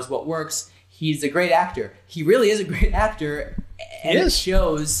knows what works. He's a great actor. He really is a great actor, and it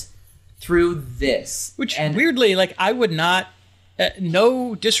shows through this. Which weirdly, like I would not.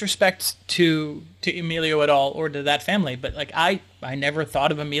 No disrespect to Emilio at all or to that family, but like I never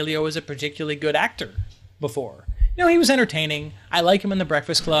thought of Emilio as a particularly good actor before. You know, he was entertaining. I like him in The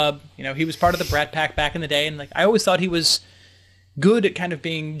Breakfast Club. You know, he was part of the Brat Pack back in the day, and like I always thought he was good at kind of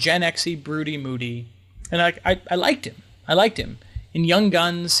being Gen X-y, broody, moody, and I liked him. I liked him in Young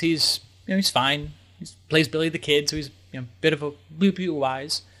Guns. He's fine. He plays Billy the Kid, so he's a bit of a loopy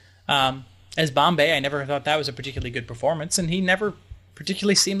wise. As Bombay, I never thought that was a particularly good performance, and he never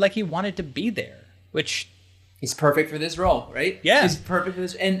particularly seemed like he wanted to be there, which. He's perfect for this role, right? Yeah. He's perfect for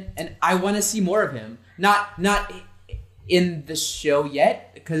this. And I want to see more of him. Not in the show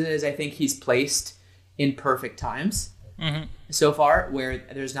yet, because I think he's placed in perfect times so far, where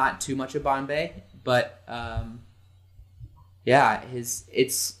there's not too much of Bombay. But,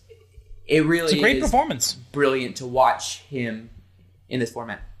 it's a great performance. Brilliant to watch him in this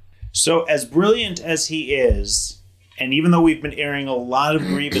format. So as brilliant as he is, and even though we've been airing a lot of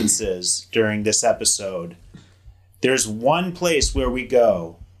grievances during this episode, there's one place where we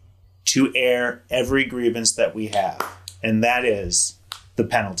go to air every grievance that we have, and that is the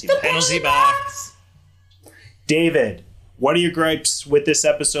penalty box. Penalty box. David, what are your gripes with this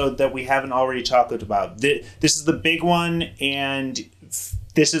episode that we haven't already talked about? This is the big one, and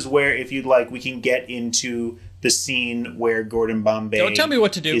this is where, if you'd like, we can get into the scene where Gordon Bombay. Don't tell me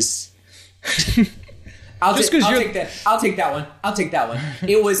what to do. I'll take that one.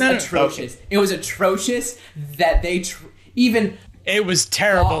 It was atrocious. Okay. It was atrocious that they even. It was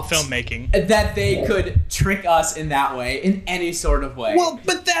terrible filmmaking. That they could trick us in that way, in any sort of way. Well,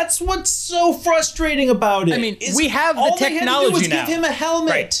 but that's what's so frustrating about it. I mean, we have the technology now. All they had to do was give him a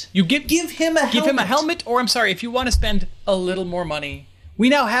helmet. Right. You give him a helmet. Give him a helmet, or I'm sorry, if you want to spend a little more money, we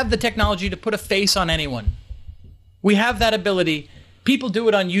now have the technology to put a face on anyone. We have that ability. People do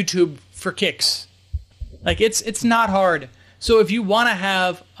it on YouTube for kicks. Like, it's not hard. So if you want to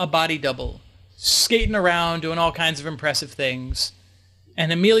have a body double, skating around, doing all kinds of impressive things,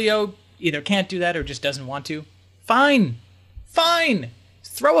 and Emilio either can't do that or just doesn't want to, fine.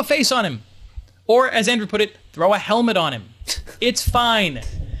 Throw a face on him. Or, as Andrew put it, throw a helmet on him. It's fine.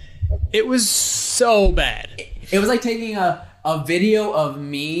 It was so bad. It was like taking a video of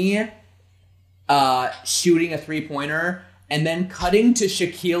me shooting a three-pointer and then cutting to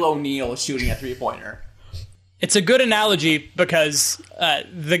Shaquille O'Neal shooting a three-pointer. It's a good analogy because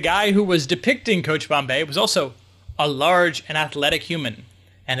the guy who was depicting Coach Bombay was also a large and athletic human.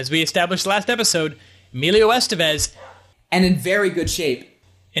 And as we established last episode, Emilio Estevez... And in very good shape.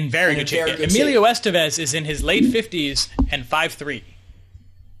 Emilio Estevez is in his late 50s and 5'3".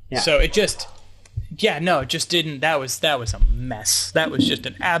 Yeah. So it just... Yeah, no, it just didn't... That was a mess. That was just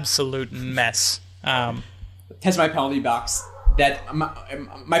an absolute mess. Test my penalty box. That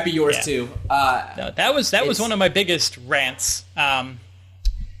might be yours too. No, that was one of my biggest rants.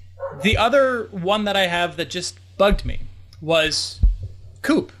 The other one that I have that just bugged me was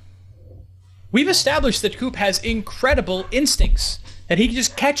Coop. We've established that Coop has incredible instincts, that he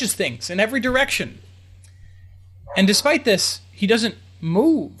just catches things in every direction. And despite this, he doesn't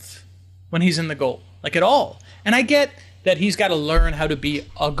move when he's in the goal, like at all. And I get that he's got to learn how to be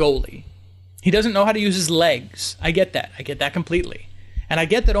a goalie. He doesn't know how to use his legs. I get that completely. And I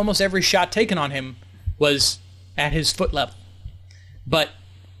get that almost every shot taken on him was at his foot level. But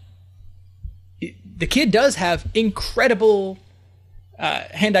the kid does have incredible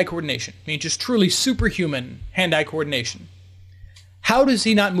hand-eye coordination. I mean, just truly superhuman hand-eye coordination. How does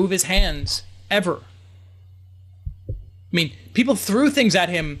he not move his hands ever? I mean, people threw things at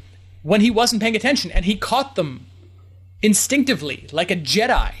him when he wasn't paying attention, and he caught them instinctively, like a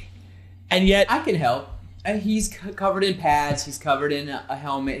Jedi. And yet... I can help. He's covered in pads. He's covered in a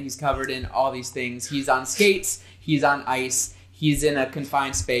helmet. He's covered in all these things. He's on skates. He's on ice. He's in a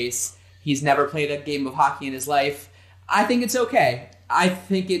confined space. He's never played a game of hockey in his life. I think it's okay. I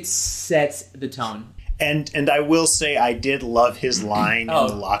think it sets the tone. And I will say I did love his line Oh. in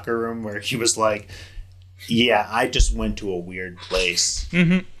the locker room where he was like, yeah, I just went to a weird place.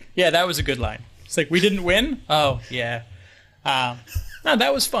 Yeah, that was a good line. It's like, we didn't win? Oh, yeah. No,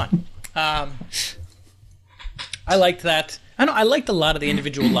 that was fun. I liked that. I liked a lot of the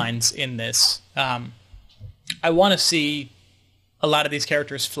individual lines in this. I want to see a lot of these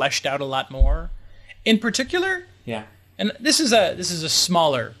characters fleshed out a lot more. In particular, Yeah. and this is a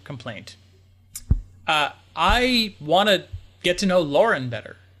smaller complaint. I want to get to know Lauren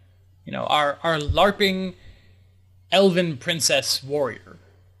better. You know, our LARPing elven princess warrior.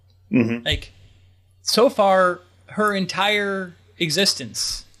 Like, so far, her entire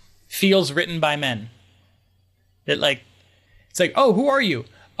existence feels written by men. That, like, it's like, oh, who are you?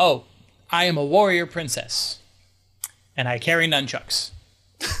 Oh, I am a warrior princess, and I carry nunchucks.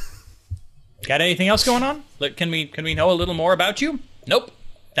 Got anything else going on? Like, can we know a little more about you? Nope,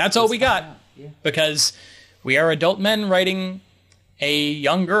 that's all we got. Yeah. Because we are adult men writing a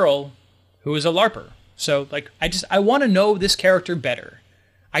young girl who is a LARPer. So, like, I want to know this character better.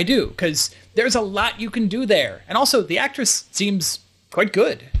 I do, because there's a lot you can do there. And also, the actress seems quite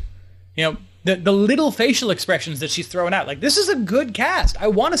good. You know, the little facial expressions that she's throwing out. Like, this is a good cast. I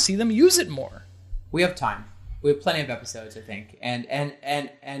want to see them use it more. We have time. We have plenty of episodes, I think, and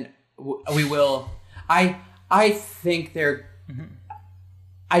we will. I think they're.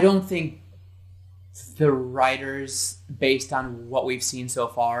 I don't think the writers, based on what we've seen so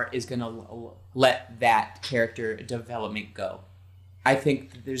far, is going to let that character development go. I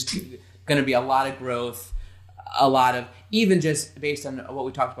think there's going to be a lot of growth, a lot of, even just based on what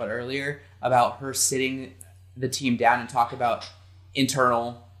we talked about earlier, about her sitting the team down and talk about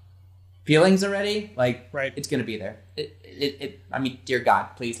internal feelings already. Like, Right. It's going to be there. I mean, dear God,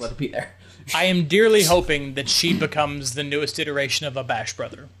 please let it be there. I am dearly hoping that she becomes the newest iteration of a Bash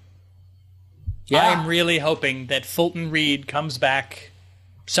brother. Yeah. I'm really hoping that Fulton Reed comes back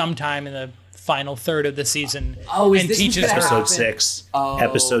sometime in the final third of the season Oh, is and this teaches what's her. gonna Episode happen? 6. Oh.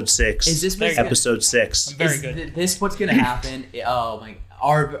 Episode 6. Is this There what's you go. gonna, Episode 6. Very is good. this what's going to happen? Oh my!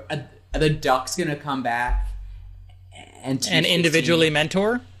 Are the Ducks going to come back and teach And this individually team?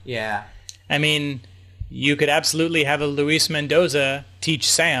 mentor. Yeah. I mean, you could absolutely have a Luis Mendoza teach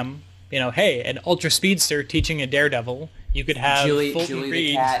Sam. You know, hey, an ultra speedster teaching a daredevil. You could have Julie Fulton the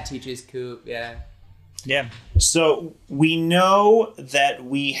Reed. cat teaches Coop. Yeah. Yeah, So we know that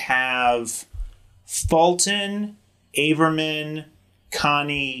we have Fulton, Averman,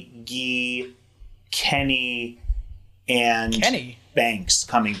 Connie, Gee, Kenny, and Kenny. Banks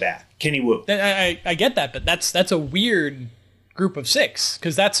coming back. Kenny Wu. I get that, but that's a weird group of 6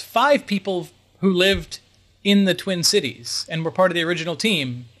 because that's 5 people who lived in the Twin Cities and were part of the original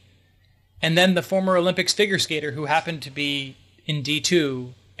team, and then the former Olympics figure skater who happened to be in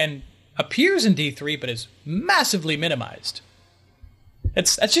D2 and appears in D3 but is massively minimized.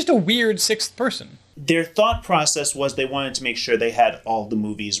 That's just a weird 6th person. Their thought process was they wanted to make sure they had all the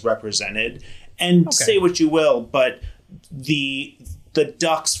movies represented. And say what you will, but the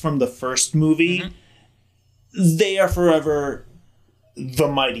Ducks from the first movie, they are forever the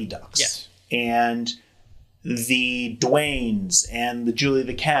Mighty Ducks. Yes. And the Dwaynes and the Julie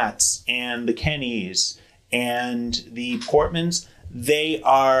the Cats and the Kennys and the Portmans, they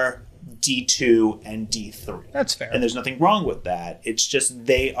are D2 and D3. That's fair. And there's nothing wrong with that. It's just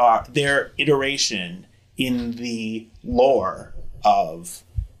they are their iteration in the lore of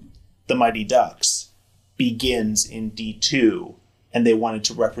the Mighty Ducks begins in D2, and they wanted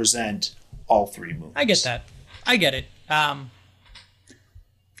to represent all 3 movies. I get that. I get it.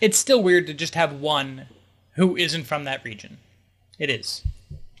 It's still weird to just have one who isn't from that region. It is.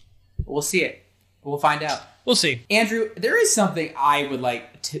 We'll see it. We'll find out. We'll see. Andrew, there is something I would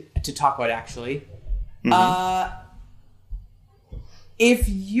like to talk about, actually. If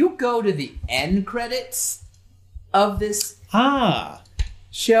you go to the end credits of this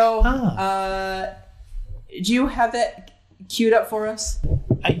show, do you have that queued up for us?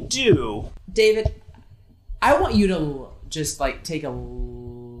 I do. David, I want you to just like take a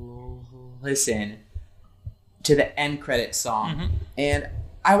listen to the end credit song, and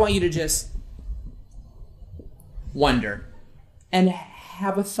I want you to just wonder and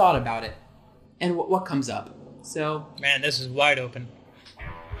have a thought about it and what comes up. So, Man, this is wide open.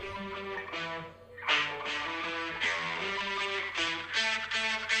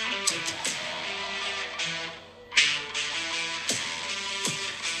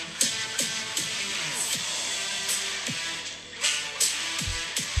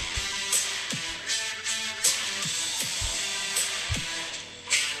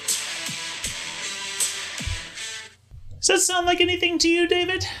 that sound like anything to you,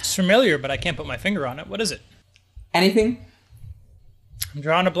 David? It's familiar, but I can't put my finger on it. What is it? Anything? I'm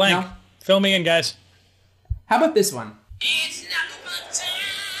drawing a blank. No. Fill me in, guys. How about this one? It's Knucklepuck time!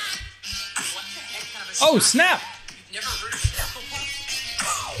 What the heck kind of a Oh, shot? snap! You've never heard of Knucklepuck?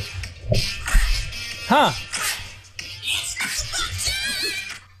 Huh. It's Knucklepuck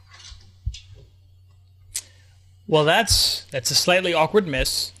time! Well, that's a slightly awkward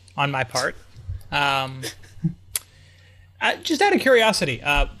miss on my part. Just out of curiosity,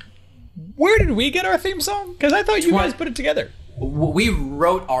 where did we get our theme song? Because I thought you guys put it together. We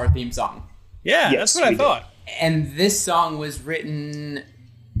wrote our theme song. Yeah, Yes, that's what I we did. thought. And this song was written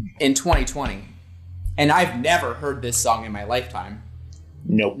in 2020. And I've never heard this song in my lifetime.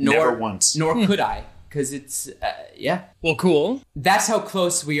 Nope, never once. Nor could I. Because it's, yeah. Well, cool. That's how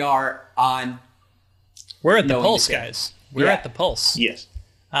close we are on... We're at the Knowing pulse, the tip. guys. We're Yeah. at the pulse. Yes.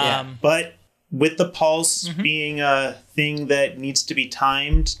 Yeah. But with the pulse being a thing that needs to be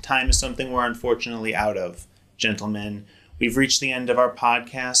timed, time is something we're unfortunately out of, gentlemen. We've reached the end of our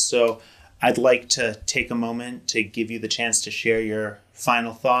podcast, so I'd like to take a moment to give you the chance to share your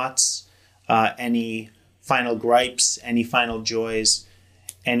final thoughts, any final gripes, any final joys,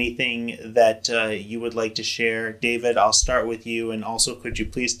 anything that you would like to share. David, I'll start with you, and also could you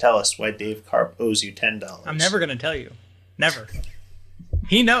please tell us why Dave Karp owes you $10? I'm never going to tell you. Never.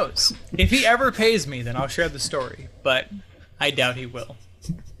 He knows. If he ever pays me, then I'll share the story, but I doubt he will.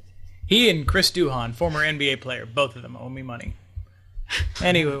 He and Chris Duhon, former NBA player, both of them owe me money.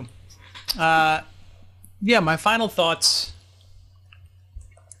 Anywho, yeah, my final thoughts.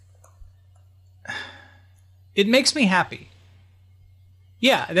 It makes me happy.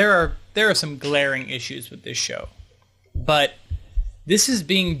 Yeah, there are some glaring issues with this show, but this is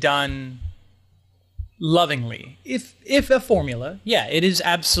being done lovingly. If a formula, yeah, it is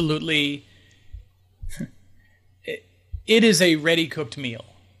absolutely. It is a ready-cooked meal.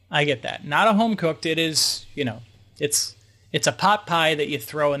 I get that. Not a home-cooked. It is, it's a pot pie that you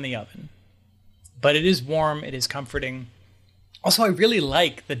throw in the oven. But it is warm. It is comforting. Also, I really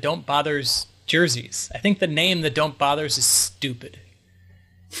like the Don't Bothers jerseys. I think the name the Don't Bothers is stupid.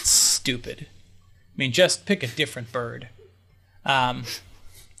 It's stupid. I mean, just pick a different bird. It's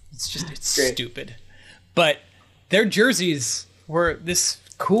Great. stupid. But their jerseys were this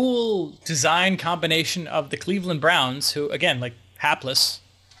cool design combination of the Cleveland Browns, who, again, like, hapless.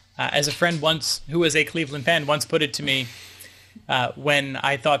 As a friend once, who was a Cleveland fan, once put it to me when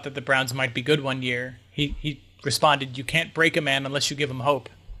I thought that the Browns might be good one year. He responded, "You can't break a man unless you give him hope."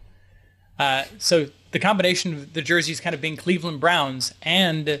 So the combination of the jerseys kind of being Cleveland Browns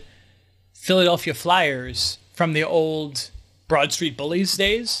and Philadelphia Flyers from the old Broad Street Bullies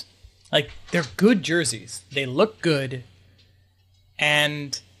days, like, they're good jerseys. They look good.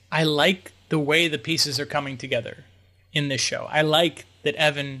 And I like the way the pieces are coming together in this show. I like that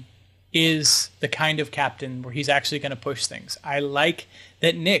Evan is the kind of captain where he's actually going to push things. I like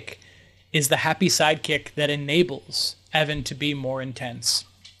that Nick is the happy sidekick that enables Evan to be more intense.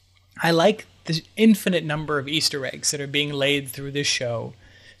 I like the infinite number of Easter eggs that are being laid through this show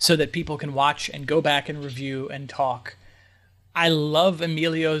so that people can watch and go back and review and talk. I love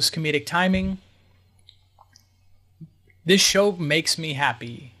Emilio's comedic timing. This show makes me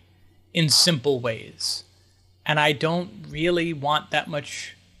happy in simple ways. And I don't really want that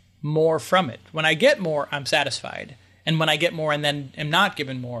much more from it. When I get more, I'm satisfied. And when I get more and then am not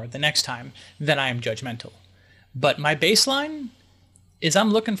given more the next time, then I am judgmental. But my baseline is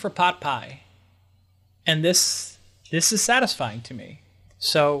I'm looking for pot pie. And this is satisfying to me.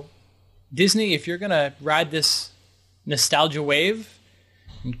 So, Disney, if you're going to ride this nostalgia wave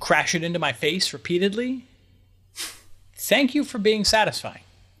and crash it into my face repeatedly, thank you for being satisfying.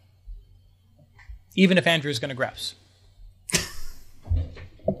 Even if Andrew's going to grouse.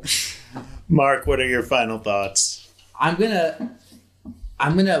 Mark, what are your final thoughts? I'm gonna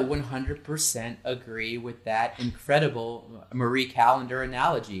 100% agree with that incredible Marie Callender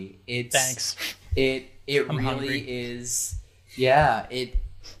analogy. Thanks. It I'm really hungry. is. Yeah, it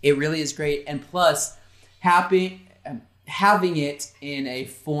really is great. And plus, having it in a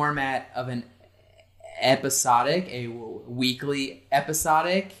format of an episodic, a weekly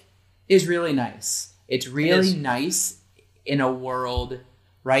episodic, is really nice. It's really nice in a world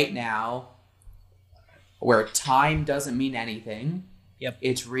right now where time doesn't mean anything. Yep.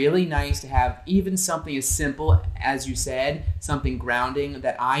 It's really nice to have even something as simple as you said, something grounding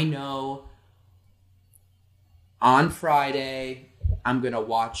that I know on Friday I'm going to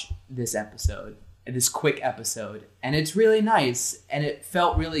watch this episode, this quick episode. And it's really nice. And it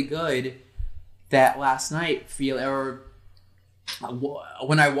felt really good that last night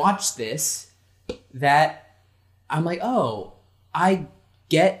when I watched this, that I'm like, oh, I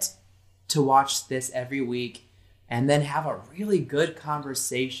get to watch this every week and then have a really good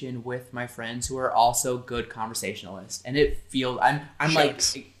conversation with my friends who are also good conversationalists. And it feels, I'm like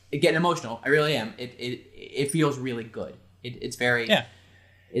getting emotional. I really am. It feels really good. It's very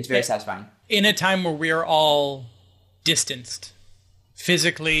satisfying. In a time where we are all distanced,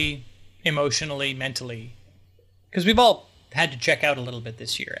 physically, emotionally, mentally, because we've all had to check out a little bit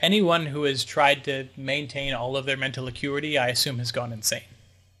this year. Anyone who has tried to maintain all of their mental acuity, I assume, has gone insane.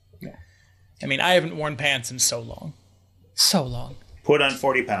 Yeah. I mean, I haven't worn pants in so long. So long. Put on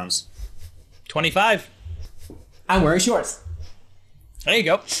 40 pounds. 25. I'm wearing shorts. There you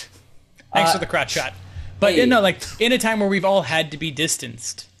go. Thanks for the crotch shot. But hey. In a time where we've all had to be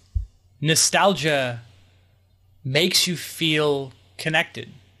distanced, nostalgia makes you feel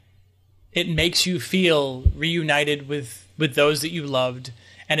connected. It makes you feel reunited with those that you loved,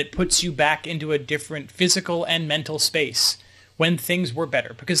 and it puts you back into a different physical and mental space when things were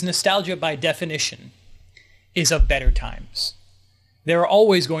better. Because nostalgia, by definition, is of better times. There are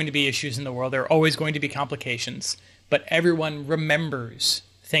always going to be issues in the world. There are always going to be complications. But everyone remembers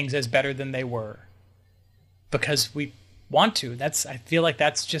things as better than they were because we want to. I feel like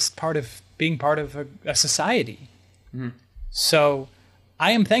that's just part of being part of a society. Mm-hmm. So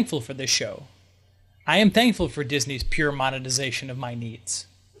I am thankful for this show. I am thankful for Disney's pure monetization of my needs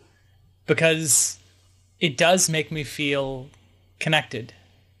because it does make me feel connected.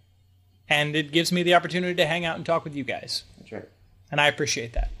 And it gives me the opportunity to hang out and talk with you guys. That's right. And I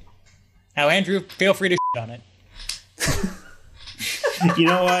appreciate that. Now, Andrew, feel free to shit on it. You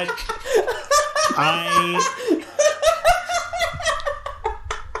know what? I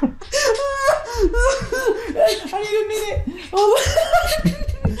need a minute.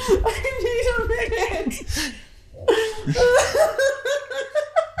 I need a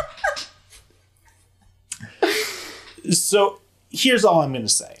minute. So here's all I'm going to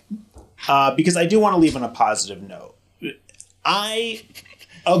say. Because I do want to leave on a positive note. I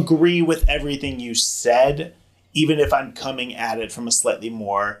agree with everything you said, even if I'm coming at it from a slightly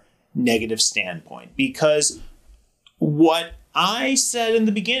more negative standpoint. Because what I said in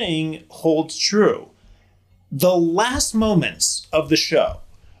the beginning holds true. The last moments of the show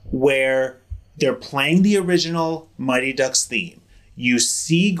where they're playing the original Mighty Ducks theme, you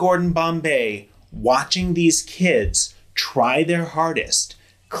see Gordon Bombay watching these kids try their hardest,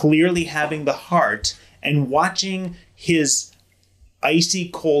 clearly having the heart, and watching his icy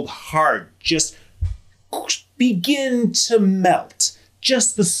cold heart just begin to melt,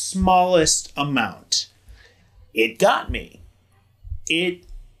 just the smallest amount. It got me. It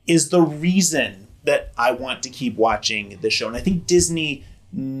is the reason that I want to keep watching the show. And I think Disney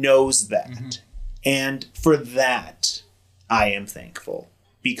knows that. Mm-hmm. And for that, I am thankful.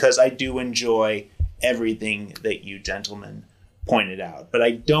 Because I do enjoy everything that you gentlemen pointed out. But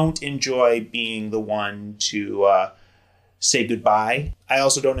I don't enjoy being the one to say goodbye. I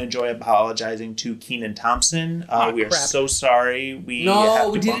also don't enjoy apologizing to Kenan Thompson. We are so sorry. We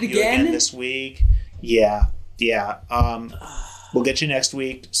have to bump you again this week. Yeah. We'll get you next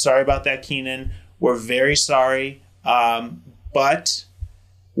week. Sorry about that, Kenan. We're very sorry. But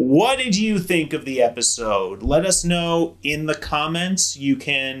what did you think of the episode? Let us know in the comments. You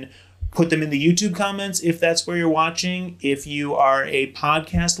can put them in the YouTube comments if that's where you're watching. If you are a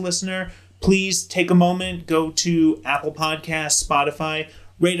podcast listener, please take a moment, go to Apple Podcasts, Spotify,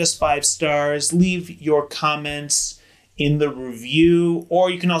 rate us 5 stars, leave your comments in the review, or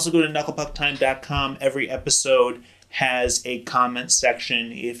you can also go to knucklepucktime.com. Every episode has a comment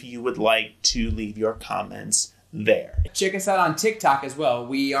section if you would like to leave your comments there. Check us out on TikTok as well.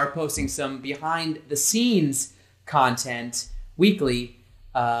 We are posting some behind the scenes content weekly,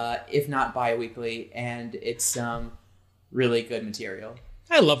 if not bi-weekly, and it's some really good material.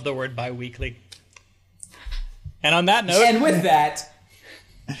 I love the word bi-weekly. And on that note... And with that...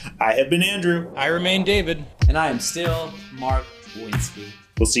 I have been Andrew. I remain David. And I am still Mark Winsky.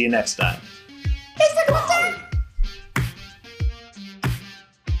 We'll see you next time. It's the time!